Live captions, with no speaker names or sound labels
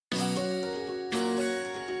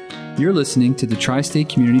You're listening to the Tri-State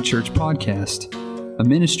Community Church Podcast, a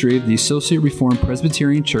ministry of the Associate Reformed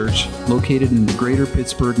Presbyterian Church located in the greater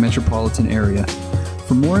Pittsburgh metropolitan area.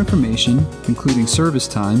 For more information, including service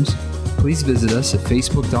times, please visit us at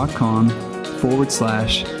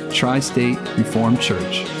facebook.com/Tri-State Reformed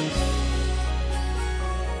Church.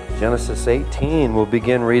 Genesis 18, we'll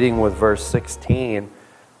begin reading with verse 16,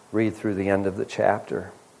 read through the end of the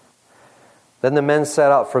chapter. Then the men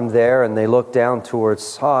set out from there, and they looked down towards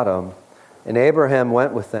Sodom, and Abraham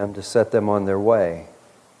went with them to set them on their way.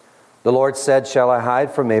 The Lord said, "Shall I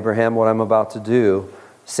hide from Abraham what I'm about to do,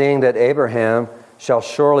 seeing that Abraham shall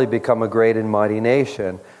surely become a great and mighty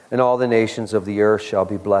nation, and all the nations of the earth shall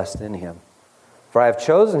be blessed in him? For I have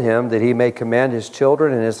chosen him that he may command his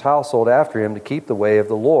children and his household after him to keep the way of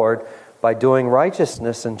the Lord by doing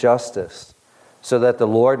righteousness and justice, so that the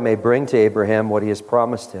Lord may bring to Abraham what he has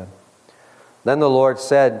promised him." Then the Lord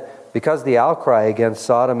said, "Because the outcry against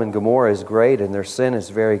Sodom and Gomorrah is great and their sin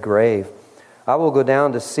is very grave, I will go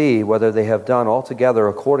down to see whether they have done altogether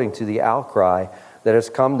according to the outcry that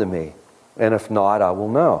has come to me, and if not, I will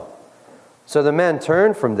know." So the men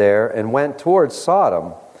turned from there and went towards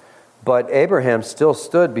Sodom, but Abraham still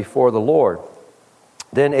stood before the Lord.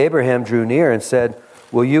 Then Abraham drew near and said,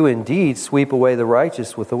 "Will you indeed sweep away the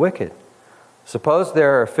righteous with the wicked? Suppose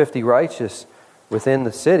there are 50 righteous within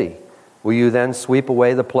the city. Will you then sweep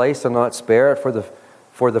away the place and not spare it for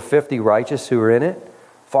the 50 righteous who are in it?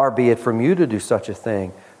 Far be it from you to do such a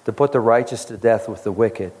thing, to put the righteous to death with the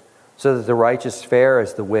wicked, so that the righteous fare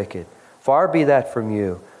as the wicked. Far be that from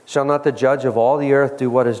you. Shall not the judge of all the earth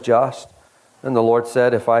do what is just?" And the Lord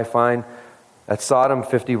said, "If I find at Sodom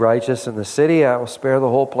 50 righteous in the city, I will spare the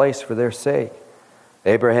whole place for their sake."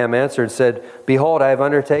 Abraham answered and said, "Behold, I have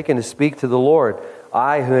undertaken to speak to the Lord,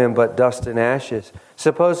 I who am but dust and ashes.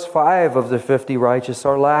 Suppose 5 of the 50 righteous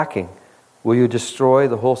are lacking. Will you destroy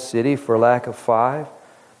the whole city for lack of 5?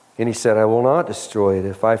 And he said, "I will not destroy it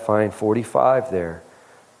if I find 45 there."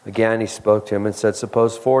 Again he spoke to him and said,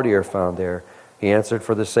 "Suppose 40 are found there." He answered,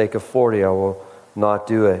 "For the sake of 40 I will not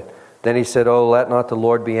do it." Then he said, "Oh, let not the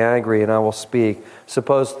Lord be angry, and I will speak.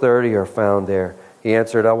 Suppose 30 are found there." He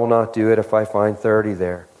answered, "I will not do it if I find 30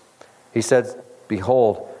 there." He said,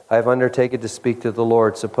 "Behold, I have undertaken to speak to the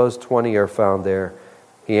Lord. Suppose 20 are found there."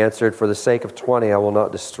 He answered, "For the sake of 20 I will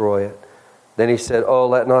not destroy it." Then he said, "Oh,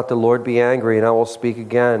 let not the Lord be angry, and I will speak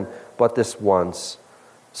again, but this once.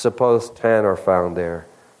 Suppose 10 are found there."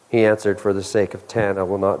 He answered, "For the sake of 10 I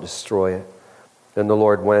will not destroy it." Then the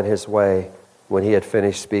Lord went his way when he had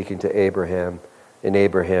finished speaking to Abraham, and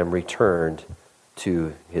Abraham returned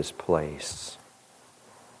to his place.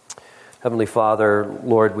 Heavenly Father,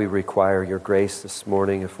 Lord, we require your grace this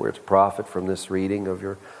morning if we're to profit from this reading of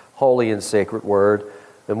your holy and sacred word.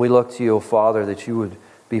 And we look to you, O Father, that you would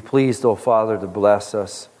be pleased, O Father, to bless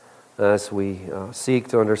us as we seek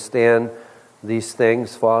to understand these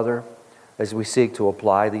things, Father, as we seek to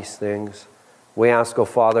apply these things. We ask, O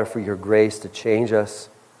Father, for your grace to change us,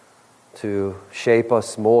 to shape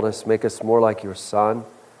us, mold us, make us more like your Son,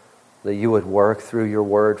 that you would work through your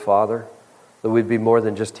word, Father, that we'd be more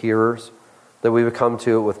than just hearers, that we would come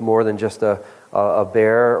to it with more than just a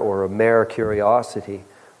bare or a mere curiosity,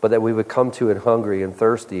 but that we would come to it hungry and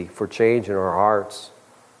thirsty for change in our hearts.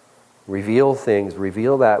 Reveal things,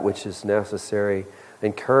 reveal that which is necessary,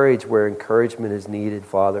 encourage where encouragement is needed,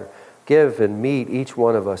 Father. Give and meet each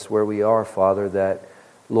one of us where we are, Father, that,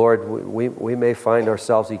 Lord, we may find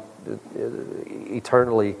ourselves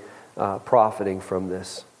eternally profiting from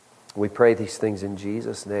this. We pray these things in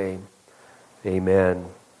Jesus' name. Amen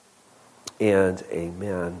and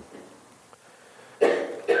amen.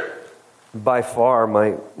 By far,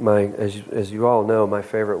 my as you all know, my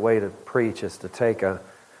favorite way to preach is to take a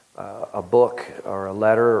book or a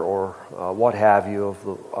letter or what have you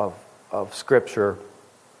of Scripture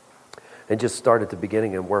and just start at the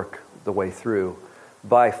beginning and work the way through.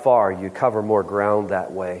 By far, you cover more ground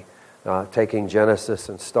that way, taking Genesis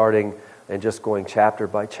and starting and just going chapter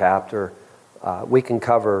by chapter. We can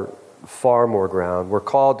cover far more ground. We're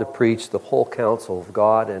called to preach the whole counsel of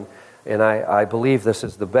God, and I believe this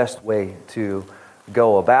is the best way to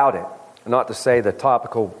go about it. Not to say that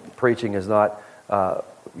topical preaching is not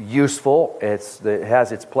useful. It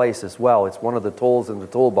has its place as well. It's one of the tools in the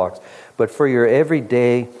toolbox. But for your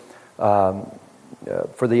everyday,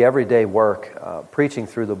 for the everyday work, preaching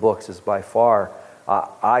through the books is by far,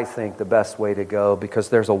 I think, the best way to go, because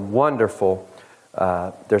there's a wonderful,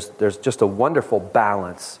 there's just a wonderful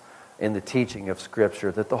balance in the teaching of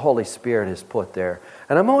Scripture that the Holy Spirit has put there.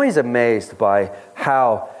 And I'm always amazed by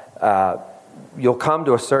how you'll come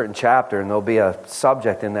to a certain chapter and there'll be a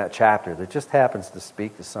subject in that chapter that just happens to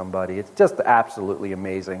speak to somebody. It's just absolutely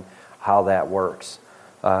amazing how that works.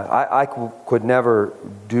 I could never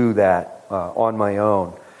do that on my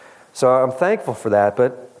own. So I'm thankful for that.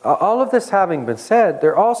 But all of this having been said,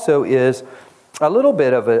 there also is a little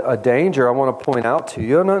bit of a danger I want to point out to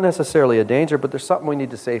you. Not necessarily a danger, but there's something we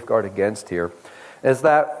need to safeguard against here. Is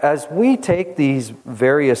that as we take these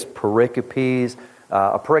various pericopes,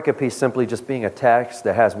 a pericope simply just being a text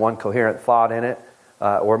that has one coherent thought in it,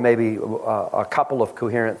 or maybe a couple of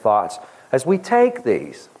coherent thoughts. As we take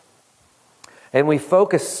these and we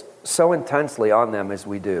focus so intensely on them as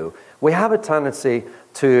we do, we have a tendency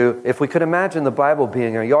to, if we could imagine the Bible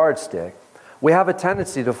being a yardstick, we have a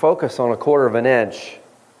tendency to focus on 1/4 of an inch.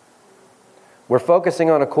 We're focusing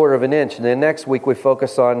on 1/4 of an inch, and then next week we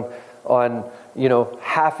focus on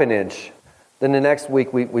 1/2 an inch. Then the next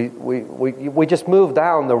week we just move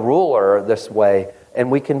down the ruler this way,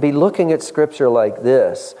 and we can be looking at Scripture like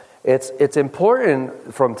this. It's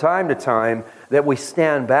important from time to time that we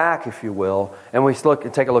stand back, if you will, and we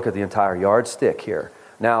take a look at the entire yardstick here.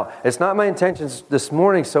 Now, it's not my intentions this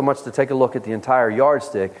morning so much to take a look at the entire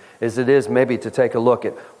yardstick as it is maybe to take a look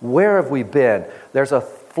at where have we been. There's a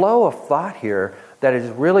flow of thought here that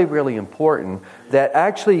is really, really important that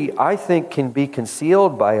actually I think can be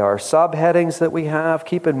concealed by our subheadings that we have.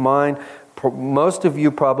 Keep in mind, most of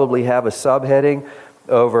you probably have a subheading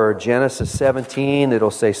over Genesis 17.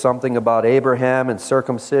 It'll say something about Abraham and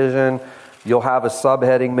circumcision. You'll have a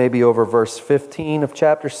subheading maybe over verse 15 of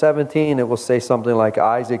chapter 17. It will say something like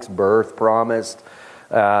Isaac's birth promised.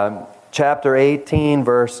 Chapter 18,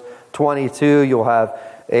 verse 22, you'll have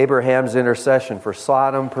Abraham's intercession for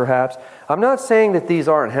Sodom, perhaps. I'm not saying that these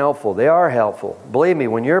aren't helpful. They are helpful. Believe me,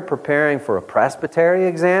 when you're preparing for a presbytery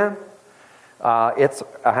exam, I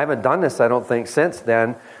haven't done this, I don't think, since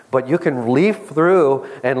then, but you can leaf through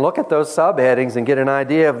and look at those subheadings and get an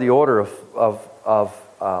idea of the order of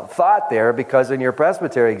thought there, because in your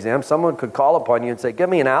presbytery exam, someone could call upon you and say, give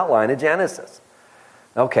me an outline of Genesis.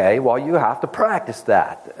 Okay, well, you have to practice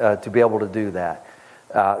that to be able to do that.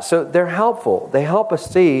 So they're helpful. They help us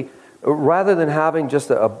see, rather than having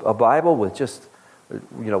just a Bible with just,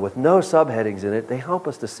 with no subheadings in it, they help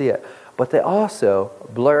us to see it. But they also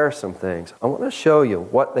blur some things. I want to show you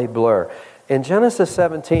what they blur. In Genesis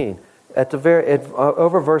 17,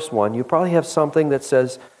 over verse 1, you probably have something that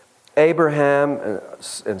says Abraham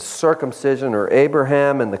and circumcision, or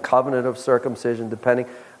Abraham and the covenant of circumcision, depending.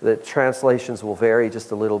 The translations will vary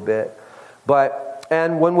just a little bit.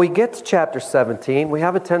 And when we get to chapter 17, we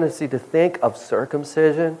have a tendency to think of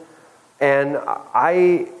circumcision. And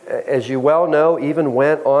I, as you well know, even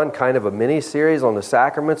went on kind of a mini-series on the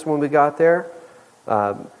sacraments when we got there.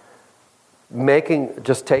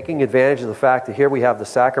 Taking advantage of the fact that here we have the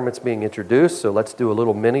sacraments being introduced. So let's do a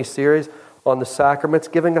little mini-series on the sacraments,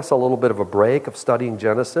 giving us a little bit of a break of studying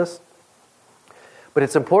Genesis. But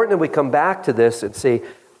it's important that we come back to this and see,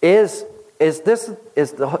 is it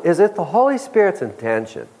the Holy Spirit's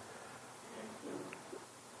intention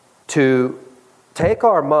to take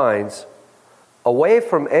our minds away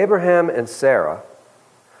from Abraham and Sarah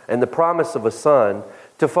and the promise of a son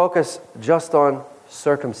to focus just on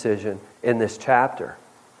circumcision in this chapter?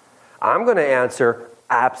 I'm going to answer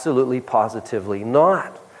absolutely, positively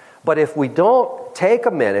not. But if we don't take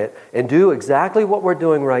a minute and do exactly what we're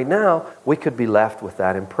doing right now, we could be left with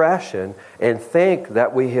that impression and think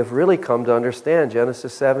that we have really come to understand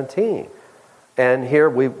Genesis 17. And here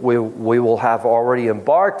we will have already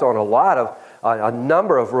embarked on a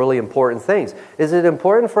number of really important things. Is it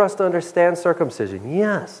important for us to understand circumcision?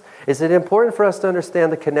 Yes. Is it important for us to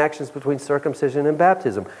understand the connections between circumcision and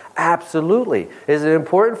baptism? Absolutely. Is it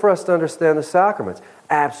important for us to understand the sacraments?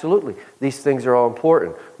 Absolutely. These things are all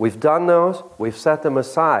important. We've done those. We've set them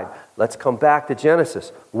aside. Let's come back to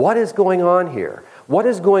Genesis. What is going on here? What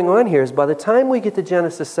is going on here is by the time we get to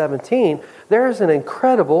Genesis 17, there is an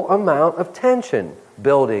incredible amount of tension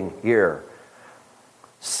building here.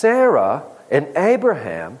 Sarah and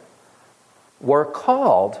Abraham were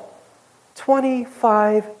called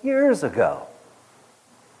 25 years ago.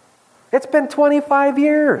 It's been 25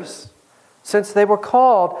 years since they were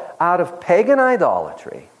called out of pagan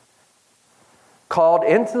idolatry, called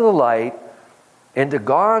into the light, into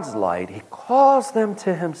God's light. He calls them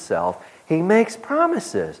to himself. He makes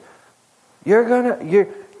promises. You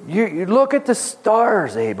look at the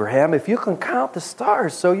stars, Abraham. If you can count the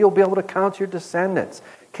stars, so you'll be able to count your descendants.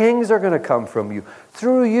 Kings are going to come from you.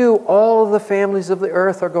 Through you, all of the families of the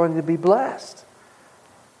earth are going to be blessed.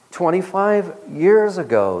 25 years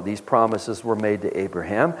ago, these promises were made to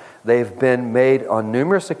Abraham. They've been made on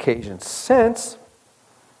numerous occasions since.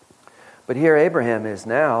 But here Abraham is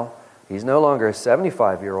now. He's no longer a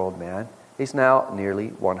 75-year-old man. He's now nearly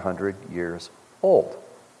 100 years old.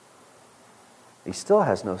 He still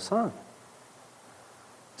has no son.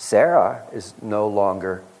 Sarah is no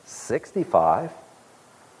longer 65.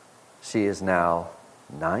 She is now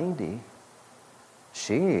 90.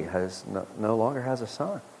 She no longer has a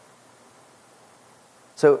son.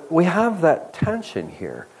 So we have that tension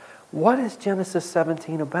here. What is Genesis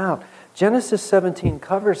 17 about? Genesis 17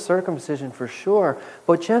 covers circumcision for sure,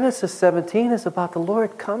 but Genesis 17 is about the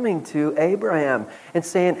Lord coming to Abraham and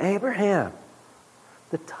saying, Abraham,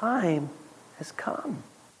 the time has come.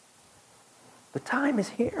 The time is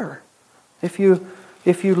here. If you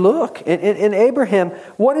look, in Abraham,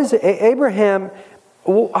 what is it? Abraham,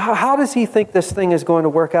 how does he think this thing is going to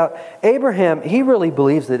work out? Abraham, he really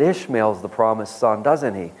believes that Ishmael is the promised son,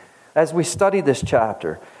 doesn't he? As we study this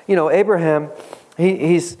chapter, Abraham,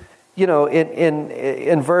 he's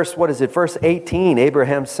in verse, verse 18,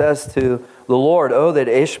 Abraham says to the Lord, "Oh, that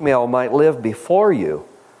Ishmael might live before you."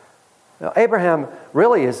 Now, Abraham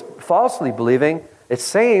really is falsely believing, it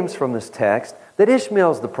seems from this text, that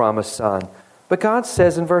Ishmael is the promised son. But God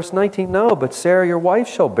says in verse 19, "No, but Sarah your wife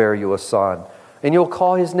shall bear you a son, and you'll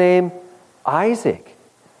call his name Isaac.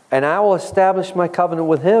 And I will establish my covenant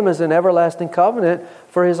with him as an everlasting covenant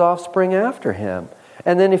for his offspring after him."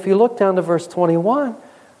 And then if you look down to verse 21,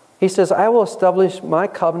 he says, "I will establish my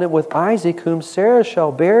covenant with Isaac, whom Sarah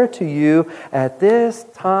shall bear to you at this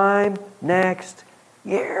time next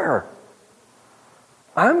year."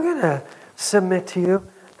 I'm going to submit to you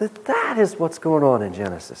that is what's going on in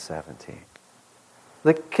Genesis 17.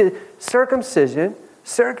 The circumcision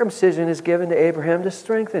is given to Abraham to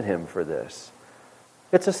strengthen him for this.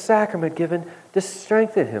 It's a sacrament given to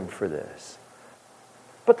strengthen him for this.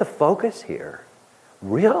 But the focus here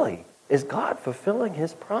really is God fulfilling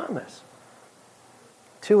his promise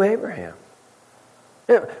to Abraham.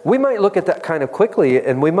 We might look at that kind of quickly,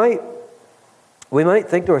 and we might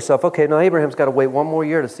think to ourselves, okay, now Abraham's got to wait one more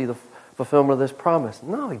year to see the fulfillment of this promise.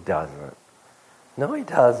 No, he doesn't. No, he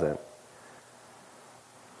doesn't.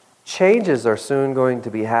 Changes are soon going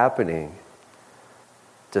to be happening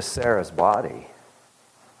to Sarah's body.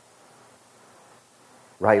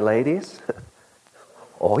 Right, ladies?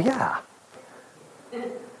 Oh, yeah.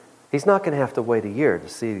 He's not going to have to wait a year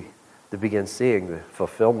to begin seeing the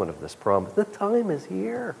fulfillment of this promise. The time is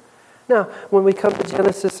here. Now, when we come to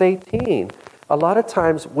Genesis 18, a lot of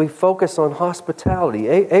times we focus on hospitality.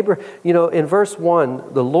 In verse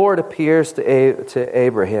 1, the Lord appears to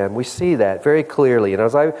Abraham. We see that very clearly. And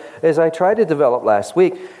as I tried to develop last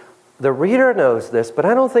week, the reader knows this, but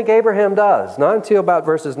I don't think Abraham does. Not until about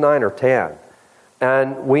verses 9 or 10.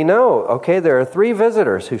 And we know, okay, there are 3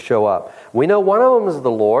 visitors who show up. We know one of them is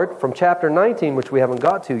the Lord from chapter 19, which we haven't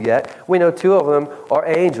got to yet. We know 2 of them are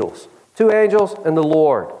angels. 2 angels and the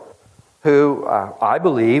Lord, who I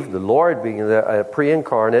believe, the Lord being the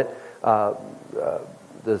pre-incarnate,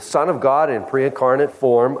 the Son of God in pre-incarnate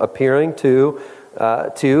form, appearing to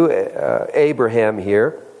Abraham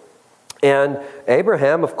here. And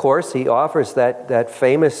Abraham, of course, he offers that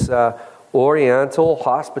famous Oriental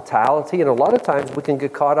hospitality, and a lot of times we can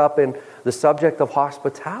get caught up in the subject of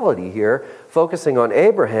hospitality here, focusing on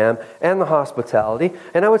Abraham and the hospitality,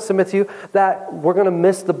 and I would submit to you that we're going to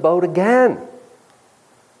miss the boat again.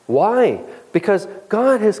 Why? Because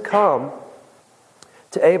God has come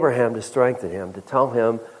to Abraham to strengthen him, to tell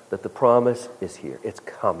him that the promise is here, it's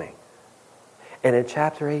coming. And in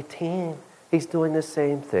chapter 18, he's doing the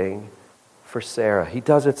same thing for Sarah. He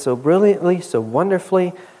does it so brilliantly, so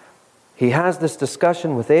wonderfully. He has this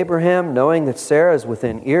discussion with Abraham, knowing that Sarah is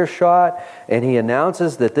within earshot, and he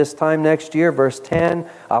announces that this time next year, verse 10,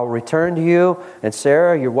 "I'll return to you, and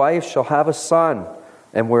Sarah, your wife, shall have a son."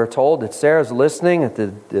 And we're told that Sarah's listening at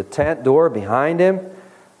the tent door behind him.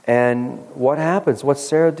 And what happens? What's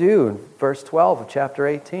Sarah do? In verse 12 of chapter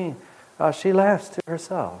 18, she laughs to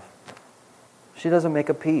herself. She doesn't make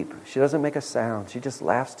a peep. She doesn't make a sound. She just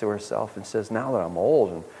laughs to herself and says, "Now that I'm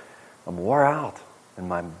old and I'm wore out, and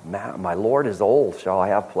my Lord is old, shall I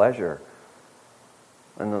have pleasure?"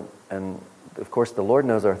 And of course the Lord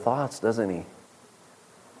knows our thoughts, doesn't he?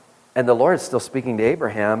 And the Lord is still speaking to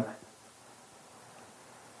Abraham,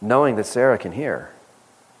 knowing that Sarah can hear.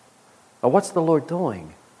 Now what's the Lord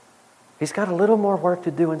doing? He's got a little more work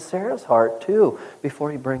to do in Sarah's heart too before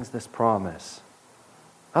he brings this promise.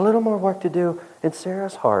 A little more work to do in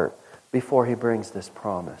Sarah's heart before he brings this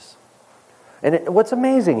promise. And what's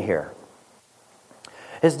amazing here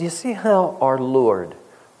is, do you see how our Lord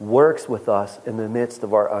works with us in the midst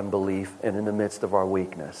of our unbelief and in the midst of our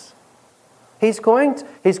weakness? He's going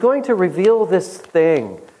to reveal this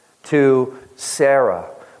thing to Sarah,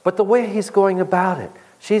 but the way he's going about it,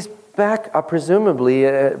 she's back presumably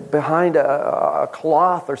behind a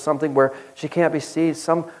cloth or something where she can't be seen,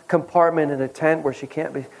 some compartment in a tent where she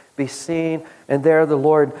can't be seen. And there the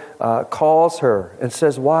Lord calls her and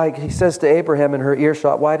says, why? He says to Abraham in her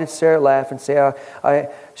earshot, why did Sarah laugh and say,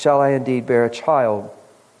 shall I indeed bear a child?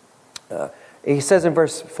 He says in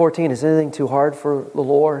verse 14, is anything too hard for the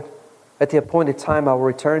Lord? At the appointed time, I will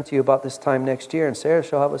return to you about this time next year, and Sarah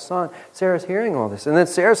shall have a son. Sarah's hearing all this. And then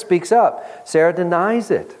Sarah speaks up. Sarah denies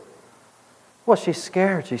it. Well, she's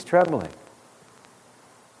scared. She's trembling.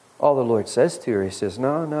 All the Lord says to her, He says,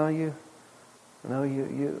 No, you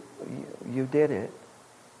did it.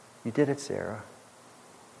 You did it, Sarah.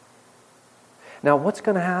 Now, what's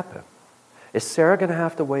going to happen? Is Sarah going to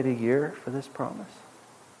have to wait a year for this promise?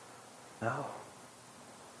 No.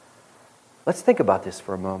 Let's think about this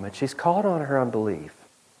for a moment. She's called on her unbelief.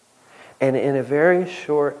 And in a very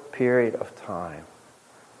short period of time,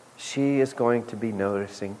 she is going to be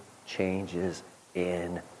noticing changes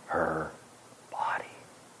in her body.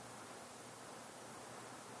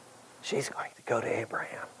 She's going to go to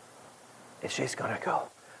Abraham. And she's going to go,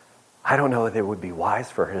 I don't know if it would be wise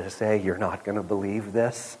for her to say, you're not going to believe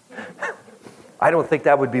this. I don't think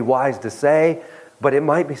that would be wise to say, but it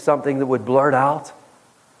might be something that would blurt out.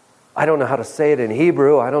 I don't know how to say it in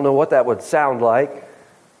Hebrew. I don't know what that would sound like.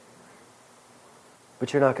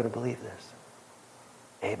 But you're not going to believe this.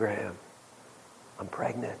 Abraham, I'm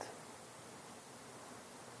pregnant.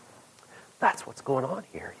 That's what's going on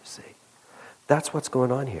here, you see. That's what's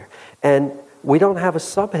going on here. And we don't have a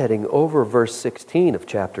subheading over verse 16 of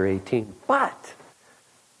chapter 18. But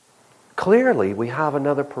clearly we have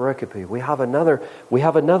another pericope. We have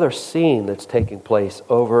another scene that's taking place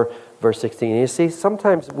over verse 16. You see,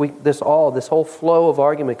 sometimes this whole flow of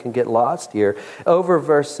argument can get lost here. Over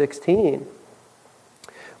verse 16,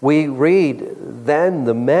 we read, then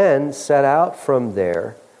the men set out from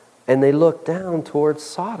there, and they looked down towards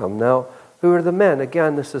Sodom. Now, who are the men?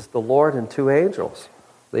 Again, this is the Lord and two angels.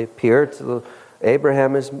 They appeared to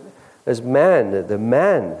Abraham as men. The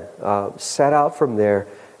men set out from there,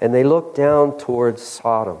 and they looked down towards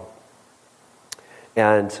Sodom.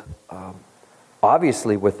 And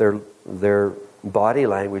obviously, with their body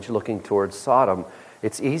language looking towards Sodom,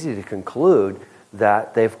 it's easy to conclude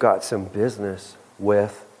that they've got some business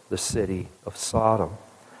with the city of Sodom.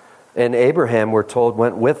 And Abraham, we're told,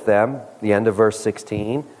 went with them, the end of verse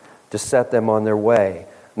 16, to set them on their way.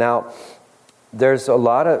 Now, there's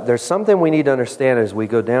something we need to understand as we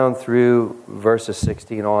go down through verses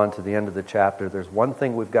 16 on to the end of the chapter. There's one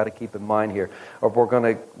thing we've got to keep in mind here, or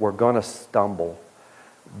we're going to stumble.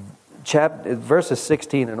 Verses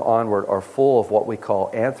 16 and onward are full of what we call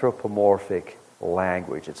anthropomorphic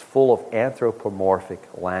language. It's full of anthropomorphic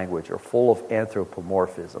language, or full of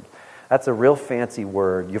anthropomorphism. That's a real fancy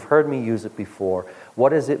word. You've heard me use it before. What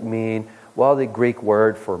does it mean? Well, the Greek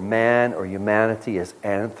word for man or humanity is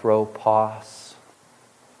anthropos.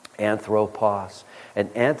 Anthropos. And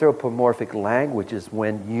anthropomorphic language is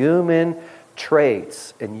when human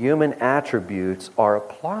traits and human attributes are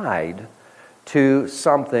applied to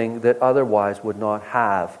something that otherwise would not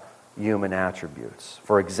have human attributes.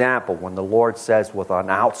 For example, when the Lord says, with an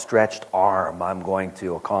outstretched arm, I'm going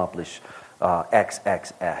to accomplish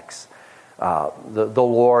XXX. The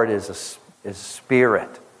Lord is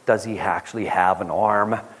spirit. Does he actually have an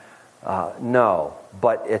arm? No,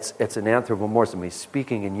 but it's an anthropomorphism. He's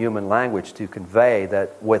speaking in human language to convey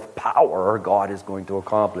that with power, God is going to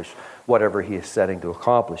accomplish whatever he is setting to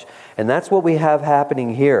accomplish. And that's what we have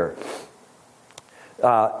happening here.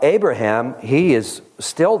 Abraham, he is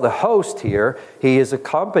still the host here. He is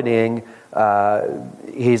accompanying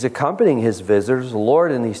his visitors, the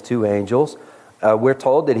Lord and these two angels. We're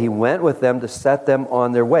told that he went with them to set them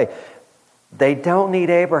on their way. They don't need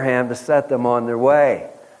Abraham to set them on their way.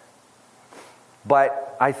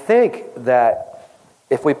 But I think that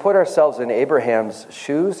if we put ourselves in Abraham's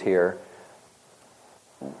shoes here,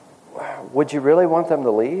 would you really want them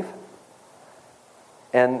to leave?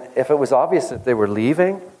 And if it was obvious that they were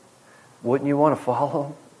leaving, wouldn't you want to follow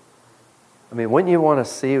them? I mean, wouldn't you want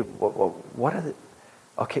to see what are they?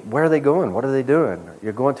 Okay, where are they going? What are they doing?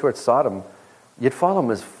 You're going towards Sodom. You'd follow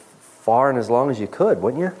them as far and as long as you could,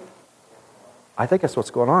 wouldn't you? I think that's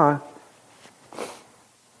what's going on.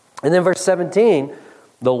 And then verse 17,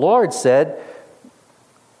 the Lord said,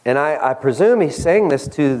 and I presume he's saying this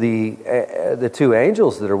to the two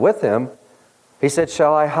angels that are with him. He said,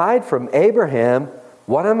 shall I hide from Abraham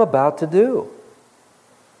what I'm about to do?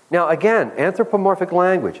 Now again, anthropomorphic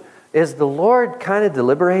language. Is the Lord kind of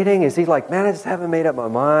deliberating? Is he like, man, I just haven't made up my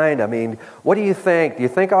mind. I mean, what do you think? Do you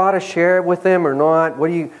think I ought to share it with them or not? What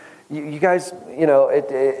do you guys,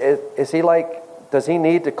 is he like Does he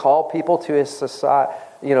need to call people to his society,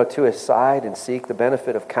 to his side and seek the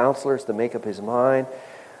benefit of counselors to make up his mind?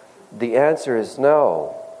 The answer is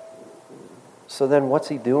no. So then what's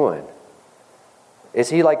he doing? Is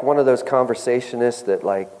he like one of those conversationists that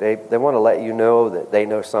they want to let you know that they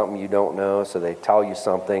know something you don't know, so they tell you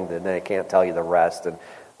something, then they can't tell you the rest? And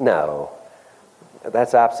no,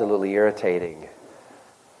 that's absolutely irritating.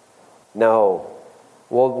 No.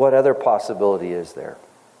 Well, what other possibility is there?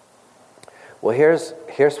 Well,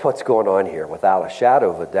 here's what's going on here, without a shadow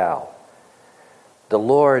of a doubt. The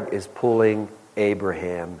Lord is pulling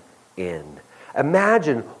Abraham in.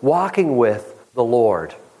 Imagine walking with the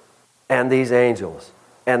Lord and these angels,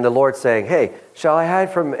 and the Lord saying, hey, shall I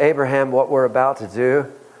hide from Abraham what we're about to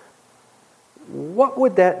do? What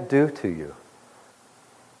would that do to you?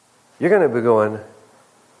 You're going to be going,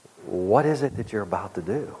 what is it that you're about to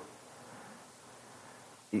do?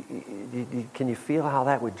 Can you feel how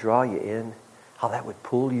that would draw you in? How that would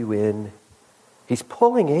pull you in? He's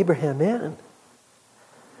pulling Abraham in.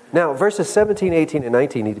 Now, verses 17, 18, and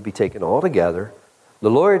 19 need to be taken all together. The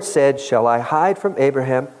Lord said, shall I hide from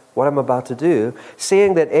Abraham what I'm about to do,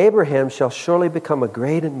 seeing that Abraham shall surely become a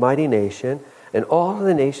great and mighty nation, and all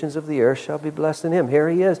the nations of the earth shall be blessed in him. Here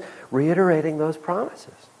he is, reiterating those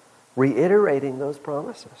promises. Reiterating those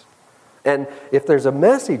promises. And if there's a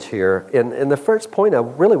message here, and the first point I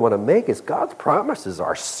really want to make is God's promises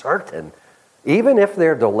are certain. Even if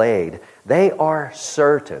they're delayed, they are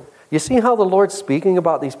certain. You see how the Lord's speaking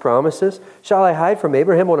about these promises? Shall I hide from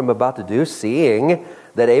Abraham what I'm about to do, seeing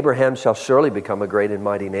that Abraham shall surely become a great and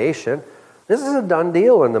mighty nation? This is a done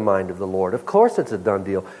deal in the mind of the Lord. Of course it's a done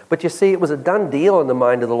deal. But you see, it was a done deal in the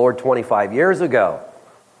mind of the Lord 25 years ago.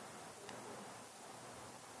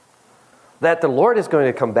 That the Lord is going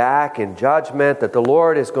to come back in judgment, that the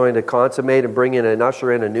Lord is going to consummate and bring in and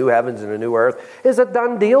usher in a new heavens and a new earth, is a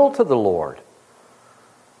done deal to the Lord.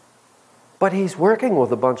 But he's working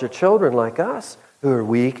with a bunch of children like us who are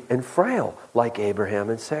weak and frail, like Abraham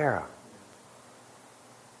and Sarah.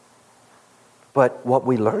 But what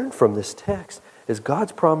we learn from this text is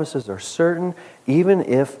God's promises are certain, even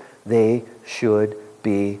if they should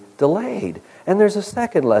be delayed. And there's a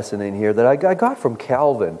second lesson in here that I got from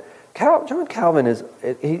Calvin. John Calvin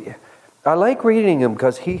I like reading him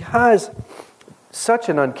because he has such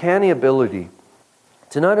an uncanny ability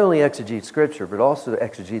to not only exegete Scripture, but also to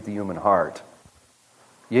exegete the human heart.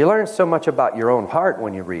 You learn so much about your own heart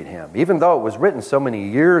when you read him. Even though it was written so many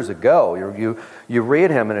years ago, you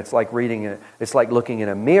read him and it's like looking in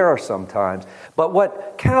a mirror sometimes. But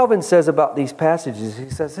what Calvin says about these passages,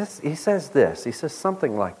 he says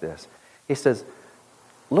something like this. He says,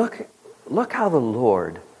 look how the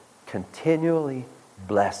Lord continually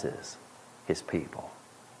blesses his people.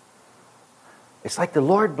 It's like the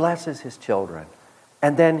Lord blesses his children.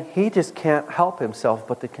 And then he just can't help himself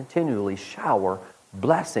but to continually shower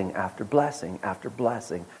blessing after blessing after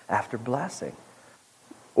blessing after blessing.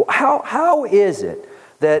 How is it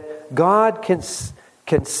that God can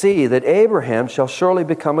see that Abraham shall surely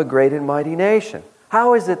become a great and mighty nation?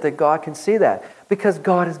 How is it that God can see that? Because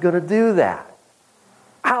God is going to do that.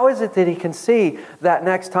 How is it that he can see that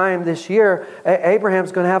next time this year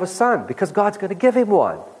Abraham's going to have a son? Because God's going to give him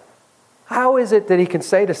one. How is it that he can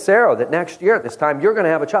say to Sarah that next year, this time, you're going to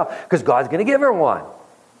have a child? Because God's going to give her one.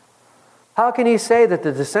 How can he say that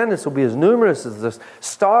the descendants will be as numerous as the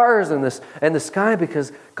stars in the sky?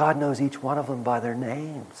 Because God knows each one of them by their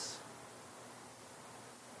names.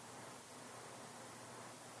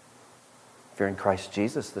 If you're in Christ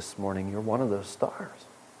Jesus this morning, you're one of those stars.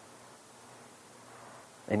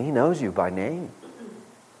 And he knows you by name.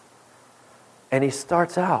 And he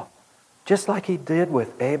starts out just like he did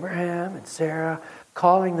with Abraham and Sarah,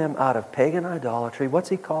 calling them out of pagan idolatry. What's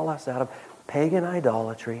he call us out of? Pagan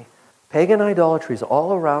idolatry. Pagan idolatry is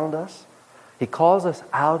all around us. He calls us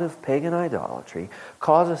out of pagan idolatry,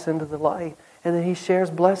 calls us into the light, and then he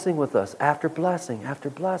shares blessing with us after blessing,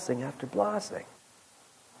 after blessing, after blessing.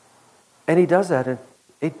 And he does that, and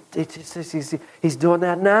he's doing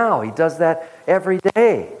that now. He does that every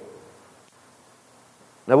day.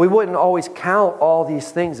 Now, we wouldn't always count all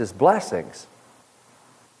these things as blessings.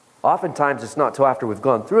 Oftentimes, it's not till after we've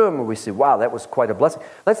gone through them where we say, wow, that was quite a blessing.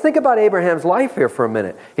 Let's think about Abraham's life here for a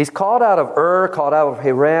minute. He's called out of Ur, called out of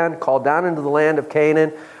Haran, called down into the land of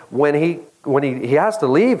Canaan. When he has to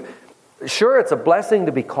leave, sure, it's a blessing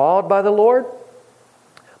to be called by the Lord.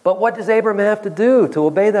 But what does Abraham have to do to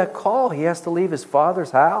obey that call? He has to leave his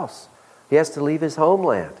father's house. He has to leave his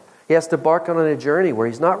homeland. He has to embark on a journey where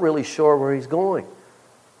he's not really sure where he's going.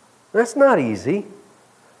 That's not easy.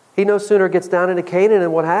 He no sooner gets down into Canaan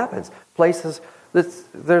and what happens? There's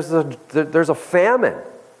a famine.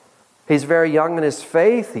 He's very young in his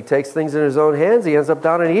faith. He takes things in his own hands. He ends up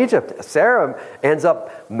down in Egypt. Sarah ends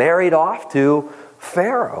up married off to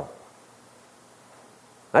Pharaoh.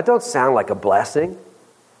 That don't sound like a blessing.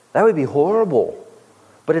 That would be horrible.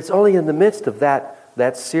 But it's only in the midst of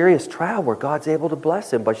that serious trial where God's able to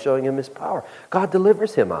bless him by showing him his power. God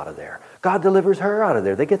delivers him out of there. God delivers her out of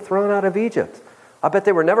there. They get thrown out of Egypt. I bet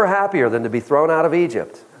they were never happier than to be thrown out of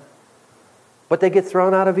Egypt. But they get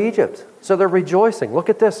thrown out of Egypt. So they're rejoicing. Look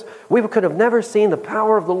at this. We could have never seen the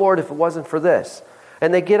power of the Lord if it wasn't for this.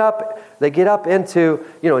 And they get up into,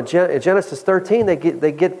 in Genesis 13,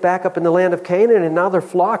 they get back up in the land of Canaan, and now their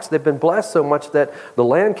flocks, they've been blessed so much that the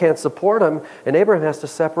land can't support them, and Abraham has to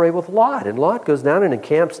separate with Lot. And Lot goes down and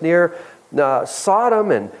encamps near Sodom,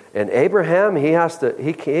 and Abraham, he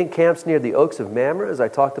encamps near the oaks of Mamre, as I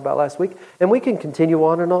talked about last week. And we can continue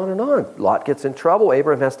on and on and on. Lot gets in trouble.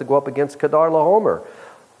 Abraham has to go up against Kedar-Lahomer.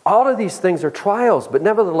 All of these things are trials, but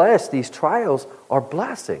nevertheless, these trials are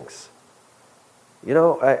blessings.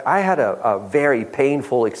 I had a very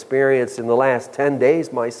painful experience in the last 10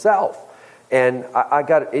 days myself. And I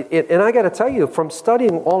got to tell you, from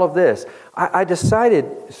studying all of this, I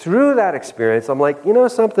decided through that experience, I'm like,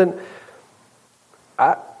 something,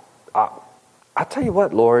 I'll tell you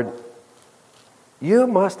what, Lord, you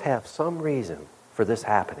must have some reason for this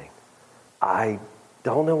happening. I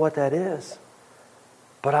don't know what that is,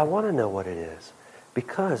 but I want to know what it is,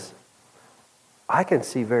 because I can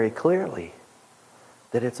see very clearly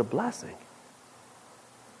that it's a blessing.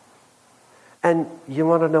 And you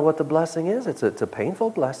want to know what the blessing is? It's a painful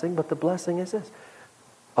blessing, but the blessing is this.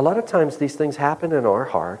 A lot of times these things happen in our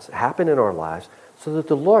hearts, happen in our lives, so that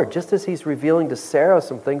the Lord, just as He's revealing to Sarah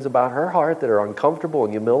some things about her heart that are uncomfortable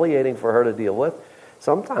and humiliating for her to deal with,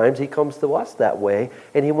 sometimes He comes to us that way,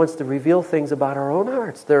 and He wants to reveal things about our own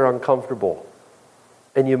hearts that are uncomfortable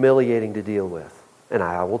and humiliating to deal with. And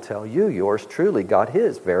I will tell you, yours truly got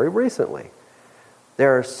his very recently.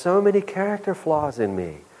 There are so many character flaws in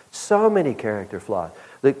me. So many character flaws.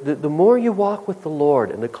 The more you walk with the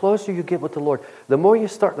Lord and the closer you get with the Lord, the more you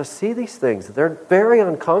start to see these things. They're very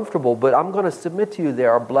uncomfortable, but I'm going to submit to you, they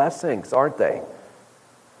are blessings, aren't they?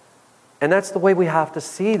 And that's the way we have to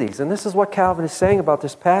see these. And this is what Calvin is saying about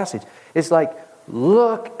this passage. It's like,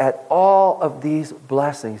 look at all of these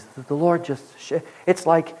blessings that the Lord just it's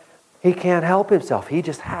like He can't help Himself. He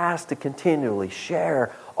just has to continually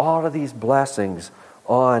share all of these blessings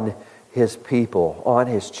on His people, on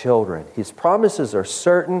His children. His promises are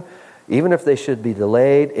certain, even if they should be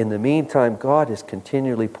delayed. In the meantime, God is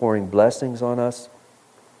continually pouring blessings on us.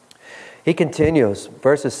 He continues,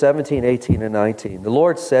 verses 17, 18, and 19. The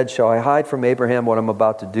Lord said, "Shall I hide from Abraham what I'm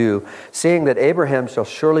about to do, seeing that Abraham shall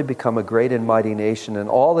surely become a great and mighty nation, and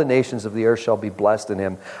all the nations of the earth shall be blessed in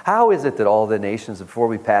him." How is it that all the nations, before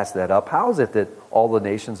we pass that up, how is it that all the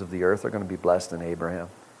nations of the earth are going to be blessed in Abraham?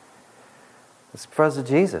 It's because of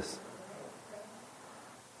Jesus.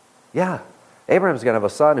 Yeah, Abraham's going to have a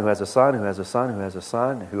son who has a son who has a son who has a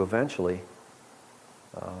son who eventually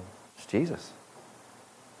is Jesus.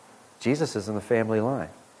 Jesus is in the family line.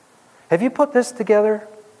 Have you put this together?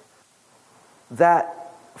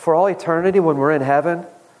 That for all eternity when we're in heaven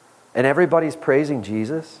and everybody's praising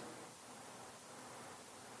Jesus,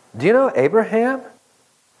 do you know Abraham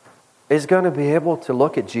is going to be able to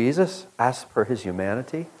look at Jesus as per his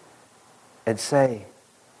humanity and say,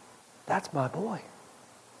 "That's my boy."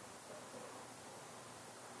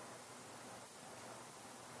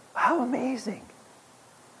 How amazing.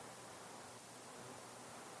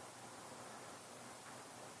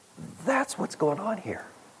 That's what's going on here.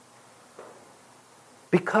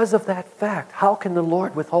 Because of that fact, how can the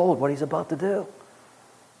Lord withhold what He's about to do?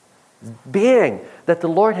 Being that the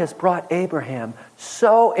Lord has brought Abraham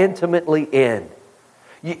so intimately in.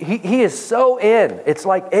 He is so in. It's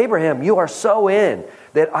like, Abraham, you are so in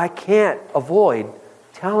that I can't avoid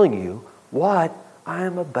telling you what I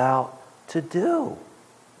am about to do.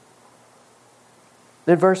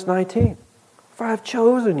 Then verse 19, "For I have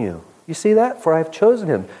chosen you." You see that? "For I have chosen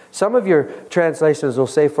him." Some of your translations will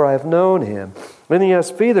say, "For I have known him." In the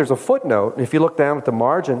ESV, there's a footnote. If you look down at the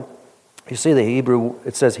margin, you see the Hebrew,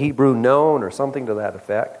 it says Hebrew known or something to that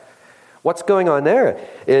effect. What's going on there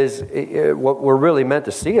is what we're really meant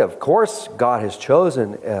to see. Of course, God has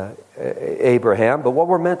chosen Abraham, but what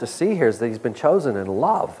we're meant to see here is that he's been chosen in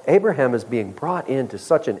love. Abraham is being brought into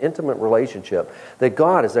such an intimate relationship that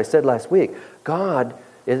God, as I said last week, God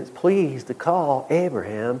is pleased to call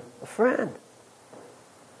Abraham a friend.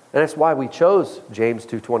 And that's why we chose James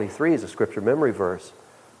 2:23 as a scripture memory verse.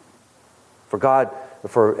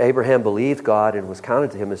 For Abraham believed God and was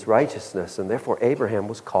counted to him as righteousness, and therefore Abraham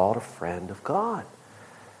was called a friend of God.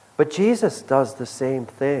 But Jesus does the same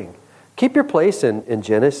thing. Keep your place in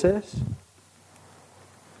Genesis.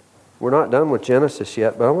 We're not done with Genesis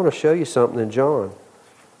yet, but I want to show you something in John.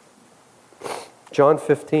 John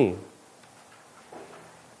 15.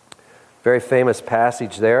 Very famous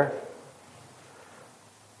passage there.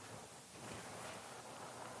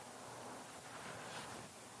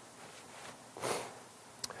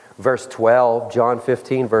 Verse 12, John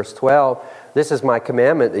 15, verse 12. This is my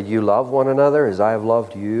commandment, that you love one another as I have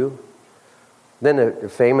loved you. Then a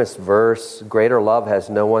famous verse, greater love has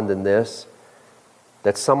no one than this,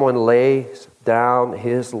 that someone lays down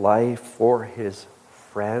his life for his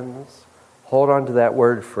friends. Hold on to that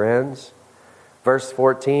word, friends. Verse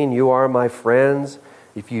 14, you are my friends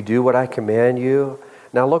if you do what I command you.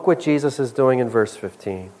 Now look what Jesus is doing in verse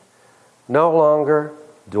 15. No longer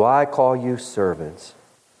do I call you servants,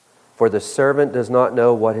 for the servant does not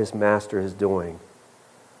know what his master is doing.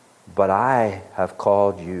 But I have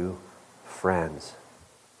called you friends.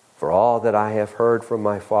 For all that I have heard from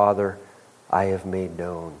my Father, I have made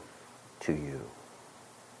known to you.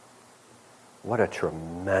 What a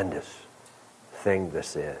tremendous thing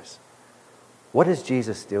this is. What is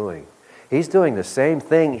Jesus doing? He's doing the same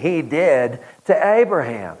thing he did to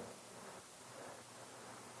Abraham.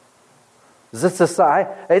 It's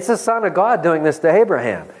the Son of God doing this to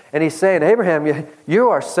Abraham. And he's saying, Abraham, you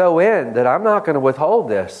are so in that I'm not going to withhold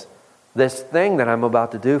this thing that I'm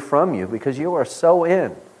about to do from you, because you are so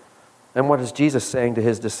in. And what is Jesus saying to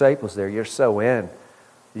his disciples there? You're so in.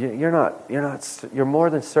 You're more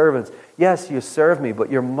than servants. Yes, you serve me,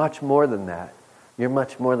 but you're much more than that. You're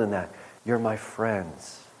much more than that. You're my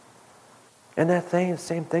friends. And that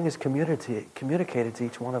same thing is communicated to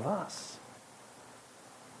each one of us.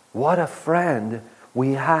 What a friend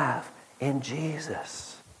we have in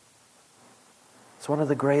Jesus. It's one of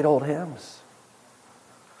the great old hymns.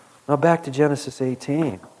 Now back to Genesis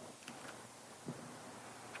 18.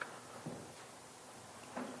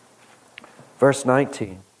 Verse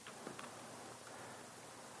 19.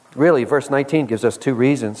 Really, verse 19 gives us two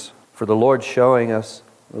reasons for the Lord showing us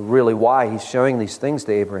really why He's showing these things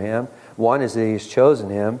to Abraham. One is that He's chosen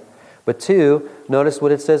him. But two, notice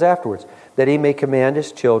what it says afterwards. That he may command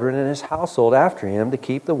his children and his household after him to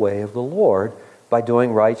keep the way of the Lord by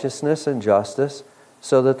doing righteousness and justice,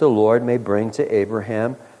 so that the Lord may bring to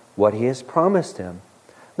Abraham what He has promised him.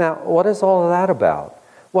 Now, what is all of that about?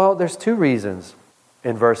 Well, there's two reasons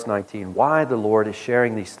in verse 19 why the Lord is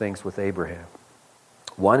sharing these things with Abraham.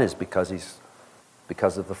 One is because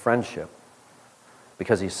of the friendship,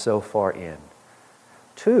 because he's so far in.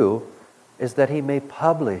 Two is that He may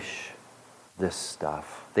publish this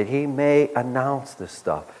stuff, that He may announce this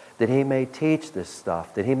stuff, that He may teach this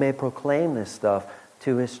stuff, that He may proclaim this stuff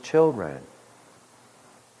to His children.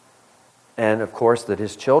 And of course that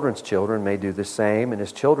His children's children may do the same, and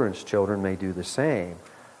His children's children may do the same.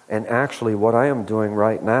 And actually what I am doing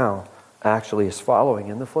right now actually is following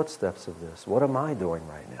in the footsteps of this. What am I doing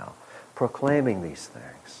right now? Proclaiming these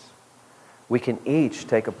things. We can each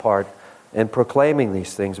take a part in proclaiming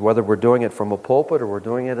these things, whether we're doing it from a pulpit or we're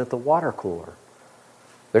doing it at the water cooler.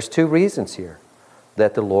 There's two reasons here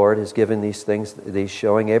that the Lord has given these things, these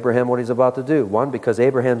showing Abraham what He's about to do. One, because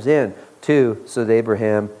Abraham's in. Two, so that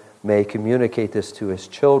Abraham may communicate this to his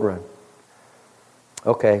children.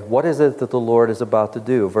 Okay, what is it that the Lord is about to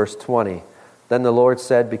do? Verse 20. Then the Lord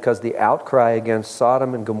said, because the outcry against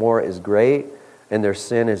Sodom and Gomorrah is great, and their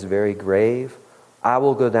sin is very grave, I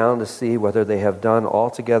will go down to see whether they have done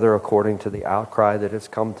altogether according to the outcry that has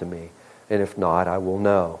come to me. And if not, I will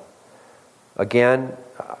know. Again,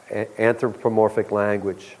 anthropomorphic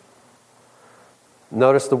language.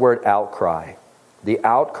 Notice the word outcry. The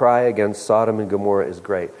outcry against Sodom and Gomorrah is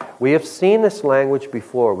great. We have seen this language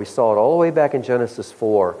before. We saw it all the way back in Genesis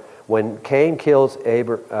 4 when Cain kills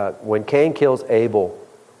Abel,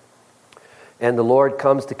 and the Lord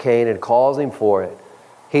comes to Cain and calls him for it.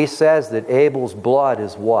 He says that Abel's blood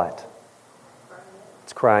is what?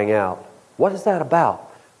 It's crying out. What is that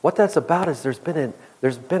about? What that's about is there's been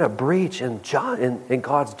a breach in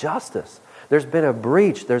God's justice. There's been a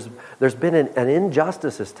breach. There's been an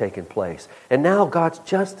injustice has taken place. And now God's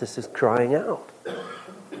justice is crying out.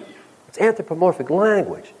 It's anthropomorphic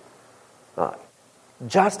language.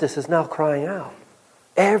 Justice is now crying out.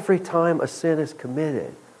 Every time a sin is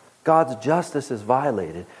committed, God's justice is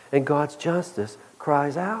violated, and God's justice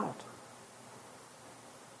cries out.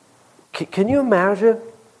 Can you imagine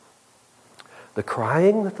the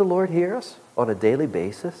crying that the Lord hears on a daily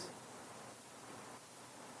basis?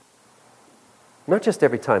 Not just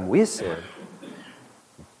every time we sin,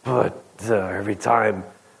 but every time.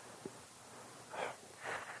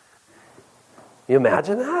 You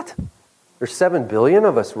imagine that? There's 7 billion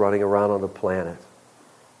of us running around on the planet.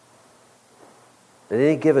 at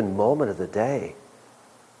any given moment of the day.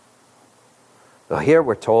 Well, here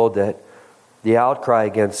we're told that the outcry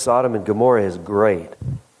against Sodom and Gomorrah is great.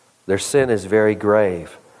 Their sin is very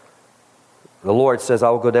grave. The Lord says, I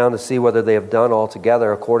will go down to see whether they have done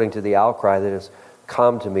altogether according to the outcry that has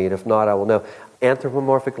come to me, and if not, I will know.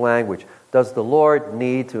 Anthropomorphic language. Does the Lord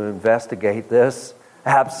need to investigate this?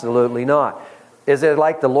 Absolutely not. Is it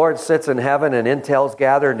like the Lord sits in heaven and intel's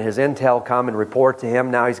gathered and his intel come and report to him?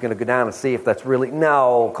 Now he's going to go down and see if that's really...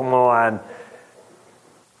 No, come on.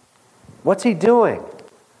 What's he doing?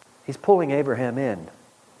 He's pulling Abraham in.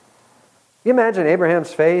 You imagine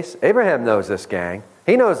Abraham's face? Abraham knows this gang.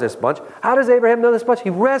 He knows this bunch. How does Abraham know this bunch? He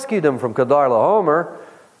rescued them from Kedar-Laomer,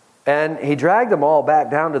 and he dragged them all back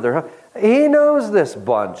down to their home. He knows this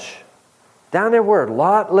bunch. Down there where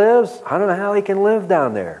Lot lives, I don't know how he can live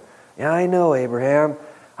down there. Yeah, I know, Abraham.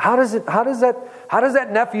 How does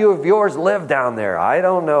that nephew of yours live down there? I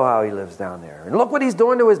don't know how he lives down there. And look what he's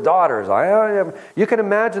doing to his daughters. You can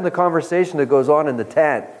imagine the conversation that goes on in the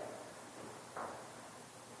tent.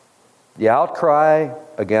 The outcry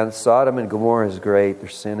against Sodom and Gomorrah is great. Their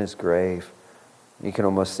sin is grave. You can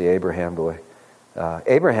almost see Abraham boy.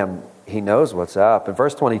 Abraham, he knows what's up. In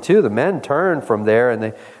verse 22, the men turn from there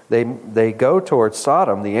and they go towards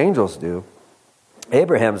Sodom. The angels do.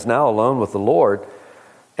 Abraham's now alone with the Lord.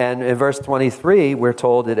 And in verse 23, we're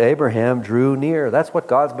told that Abraham drew near. That's what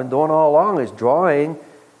God's been doing all along, is drawing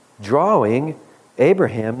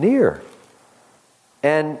Abraham near.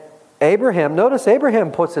 And Abraham, notice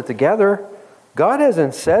Abraham puts it together. God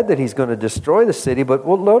hasn't said that he's going to destroy the city, but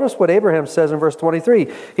notice what Abraham says in verse 23.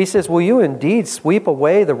 He says, will you indeed sweep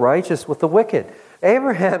away the righteous with the wicked?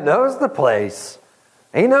 Abraham knows the place.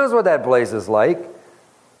 He knows what that place is like.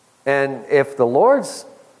 And if the Lord's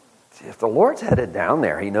headed down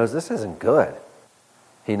there, he knows this isn't good.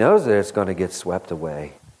 He knows that it's going to get swept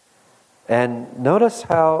away. And notice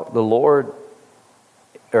how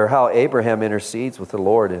how Abraham intercedes with the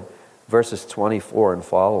Lord in verses 24 and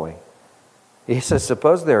following. He says,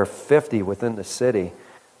 suppose there are 50 within the city.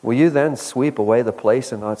 Will you then sweep away the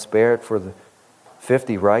place and not spare it for the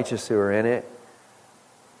 50 righteous who are in it?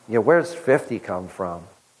 Where's 50 come from?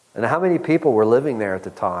 And how many people were living there at the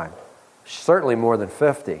time? Certainly more than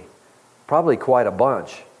 50. Probably quite a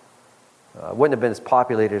bunch. Wouldn't have been as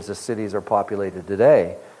populated as the cities are populated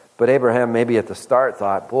today. But Abraham maybe at the start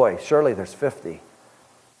thought, boy, surely there's 50.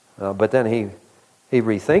 But then he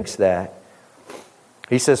rethinks that.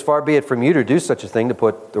 He says, far be it from you to do such a thing, to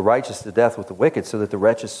put the righteous to death with the wicked, so that the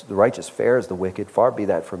righteous fares the wicked. Far be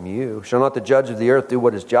that from you. Shall not the judge of the earth do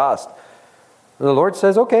what is just? And the Lord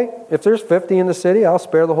says, okay, if there's 50 in the city, I'll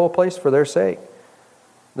spare the whole place for their sake.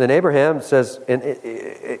 Then Abraham says,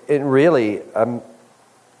 and really,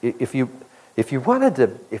 if you wanted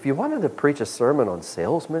to preach a sermon on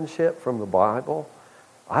salesmanship from the Bible,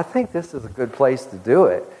 I think this is a good place to do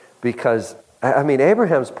it, because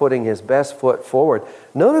Abraham's putting his best foot forward.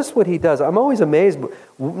 Notice what he does. I'm always amazed.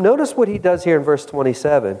 Notice what he does here in verse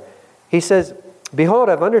 27. He says, behold,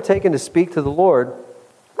 I've undertaken to speak to the Lord,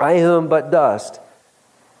 I whom but dust.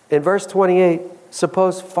 In verse 28,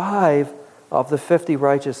 suppose 5 of the 50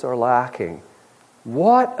 righteous are lacking.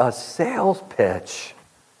 What a sales pitch.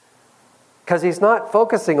 Because he's not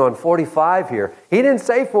focusing on 45 here. He didn't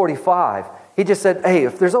say 45. He just said, hey,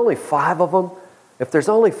 if there's only 5 of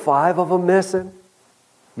them missing,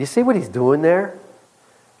 you see what he's doing there?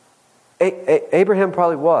 Abraham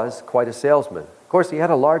probably was quite a salesman. Of course, he had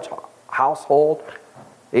a large household.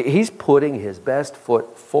 He's putting his best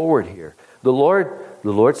foot forward here. The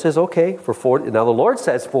Lord says, okay, for 40. Now the Lord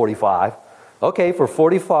says 45. Okay, for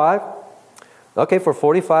 45. Okay, for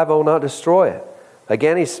 45, I will not destroy it.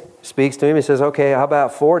 Again, he speaks to him. He says, okay, how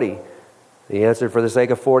about 40? He answered, for the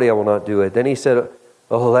sake of 40, I will not do it. Then he said,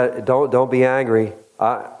 don't be angry.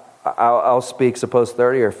 I'll speak. Suppose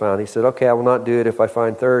 30 are found. He said, okay, I will not do it if I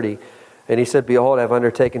find 30. And he said, behold, I have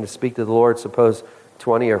undertaken to speak to the Lord. Suppose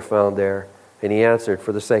 20 are found there. And he answered,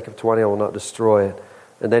 for the sake of 20, I will not destroy it.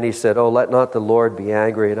 And then he said, let not the Lord be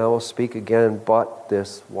angry, and I will speak again but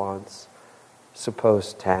this once.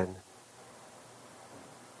 Suppose 10.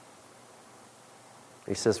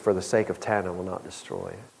 He says, for the sake of 10, I will not destroy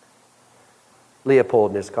it.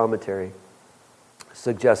 Leopold, in his commentary,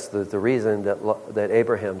 suggests that the reason that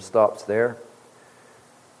Abraham stops there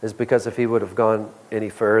is because if he would have gone any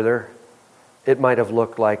further, it might have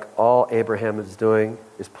looked like all Abraham is doing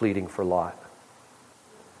is pleading for Lot.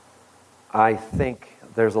 I think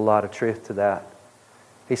there's a lot of truth to that.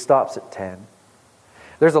 He stops at 10.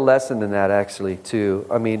 There's a lesson in that actually too.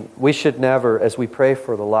 We should never, as we pray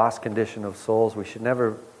for the lost condition of souls, we should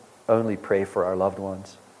never only pray for our loved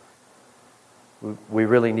ones. We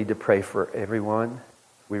really need to pray for everyone.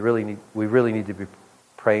 We really need to be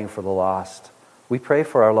praying for the lost. We pray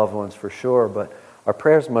for our loved ones for sure, but our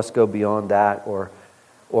prayers must go beyond that, or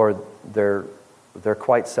they're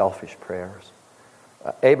quite selfish prayers.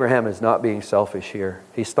 Abraham is not being selfish here.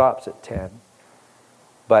 He stops at 10.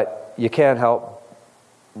 But you can't help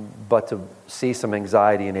but to see some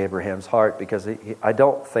anxiety in Abraham's heart, because I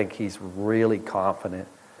don't think he's really confident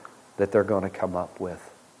that they're going to come up with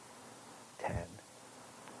 10.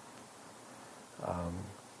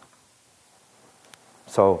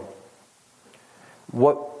 So,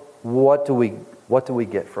 what do we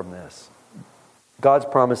get from this? God's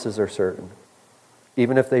promises are certain,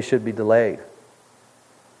 even if they should be delayed.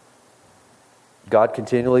 God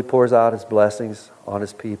continually pours out His blessings on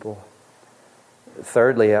His people.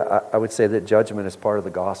 Thirdly, I would say that judgment is part of the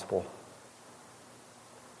gospel.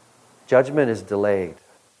 Judgment is delayed.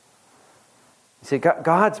 You see,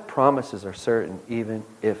 God's promises are certain even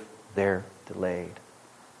if they're delayed.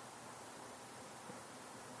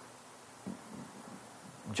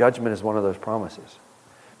 Judgment is one of those promises.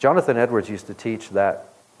 Jonathan Edwards used to teach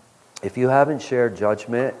that if you haven't shared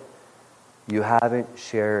judgment, you haven't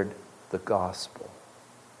shared the gospel.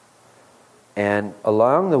 And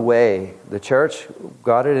along the way, the church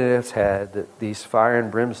got it in its head that these fire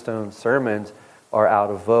and brimstone sermons are out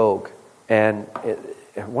of vogue. And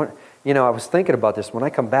I was thinking about this. When I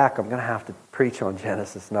come back, I'm going to have to preach on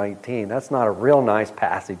Genesis 19. That's not a real nice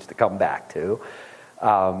passage to come back to.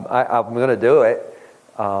 I'm going to do it.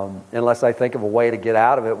 Unless I think of a way to get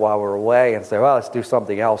out of it while we're away and say, well, let's do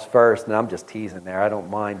something else first. And I'm just teasing there. I don't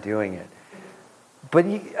mind doing it. But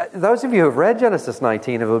those of you who have read Genesis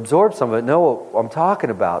 19, have absorbed some of it, know what I'm talking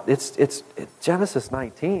about. Genesis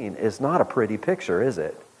 19 is not a pretty picture, is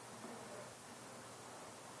it?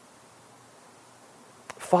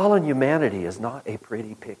 Fallen humanity is not a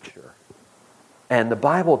pretty picture. And the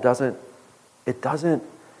Bible doesn't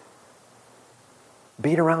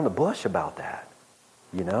beat around the bush about that.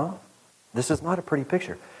 You know? This is not a pretty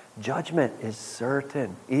picture. Judgment is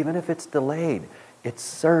certain. Even if it's delayed, it's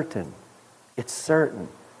certain. It's certain.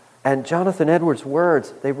 And Jonathan Edwards'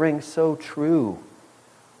 words, they ring so true.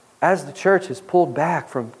 As the church has pulled back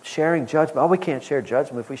from sharing judgment, we can't share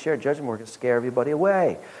judgment. If we share judgment, we're going to scare everybody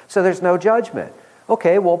away. So there's no judgment.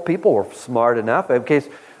 Okay, well, people were smart enough.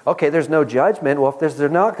 Okay, there's no judgment. Well, if there's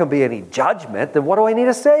not going to be any judgment, then what do I need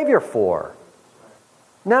a Savior for?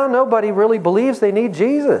 Now nobody really believes they need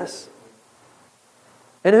Jesus.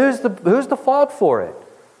 And who's the fault for it?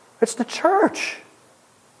 It's the church.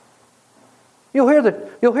 You'll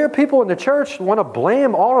hear people in the church want to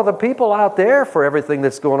blame all of the people out there for everything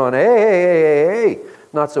that's going on. Hey,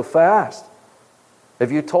 not so fast.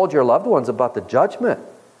 Have you told your loved ones about the judgment?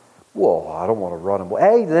 Well, I don't want to run them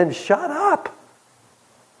away. Hey, then shut up.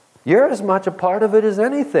 You're as much a part of it as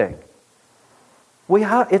anything.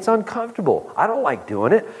 It's uncomfortable. I don't like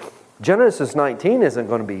doing it. Genesis 19 isn't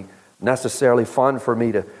going to be necessarily fun for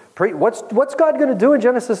me to preach. What's God going to do in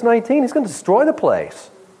Genesis 19? He's going to destroy the place.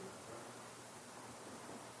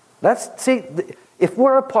 If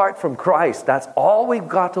we're apart from Christ, that's all we've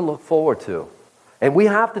got to look forward to. And we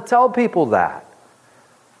have to tell people that.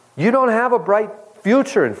 You don't have a bright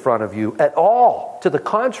future in front of you at all. To the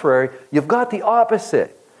contrary, you've got the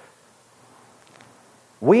opposite.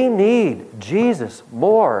 We need Jesus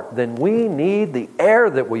more than we need the air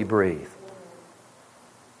that we breathe.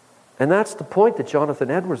 And that's the point that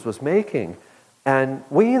Jonathan Edwards was making. And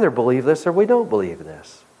we either believe this or we don't believe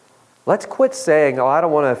this. Let's quit saying, I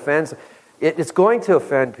don't want to offend. It's going to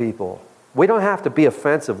offend people. We don't have to be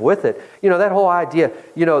offensive with it. That whole idea,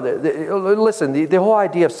 the whole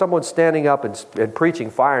idea of someone standing up and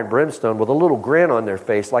preaching fire and brimstone with a little grin on their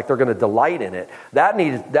face like they're going to delight in it,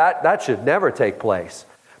 that should never take place.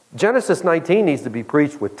 Genesis 19 needs to be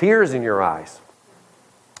preached with tears in your eyes.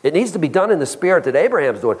 It needs to be done in the spirit that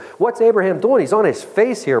Abraham's doing. What's Abraham doing? He's on his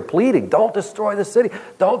face here pleading, don't destroy the city.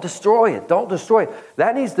 Don't destroy it. Don't destroy it.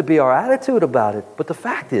 That needs to be our attitude about it. But the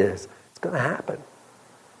fact is, it's going to happen.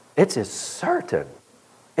 It's as certain.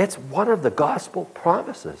 It's one of the gospel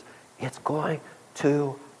promises. It's going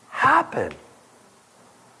to happen.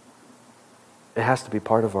 It has to be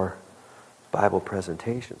part of our Bible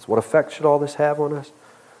presentations. What effect should all this have on us?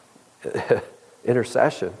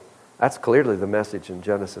 Intercession. That's clearly the message in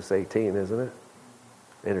Genesis 18, isn't it?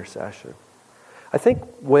 Intercession. I think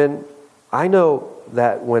I know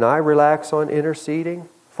that when I relax on interceding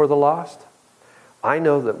for the lost, I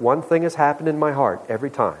know that one thing has happened in my heart every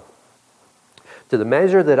time. To the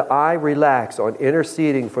measure that I relax on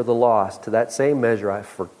interceding for the lost, to that same measure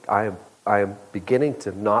I am beginning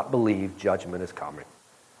to not believe judgment is coming.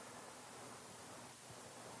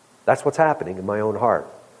 That's what's happening in my own heart.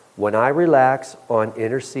 When I relax on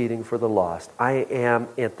interceding for the lost, I am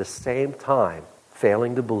at the same time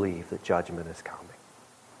failing to believe that judgment is coming.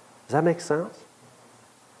 Does that make sense?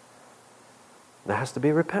 That has to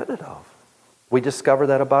be repented of. We discover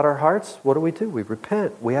that about our hearts. What do? We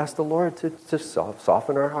repent. We ask the Lord to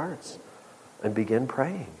soften our hearts and begin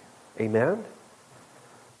praying. Amen?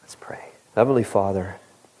 Let's pray. Heavenly Father,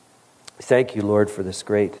 thank you, Lord, for this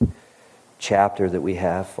great chapter that we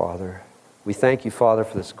have, Father. We thank you, Father,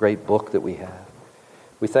 for this great book that we have.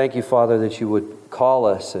 We thank you, Father, that you would call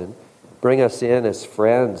us and bring us in as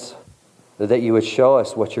friends, that you would show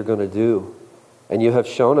us what you're going to do. And you have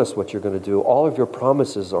shown us what you're going to do. All of your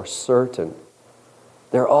promises are certain.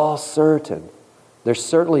 They're all certain. They're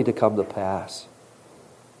certainly to come to pass.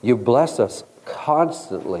 You bless us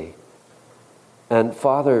constantly. And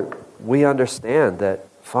Father, we understand that,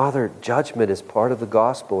 Father, judgment is part of the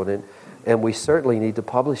gospel, and we certainly need to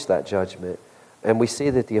publish that judgment. And we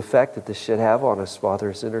see that the effect that this should have on us,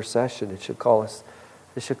 Father, is intercession. It should call us.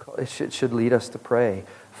 It should lead us to pray.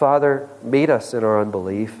 Father, meet us in our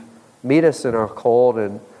unbelief. Meet us in our cold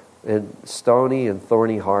and stony and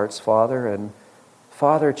thorny hearts, Father. And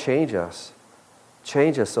Father, change us.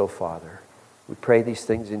 Change us, oh Father. We pray these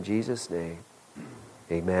things in Jesus' name.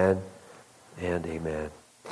 Amen and amen.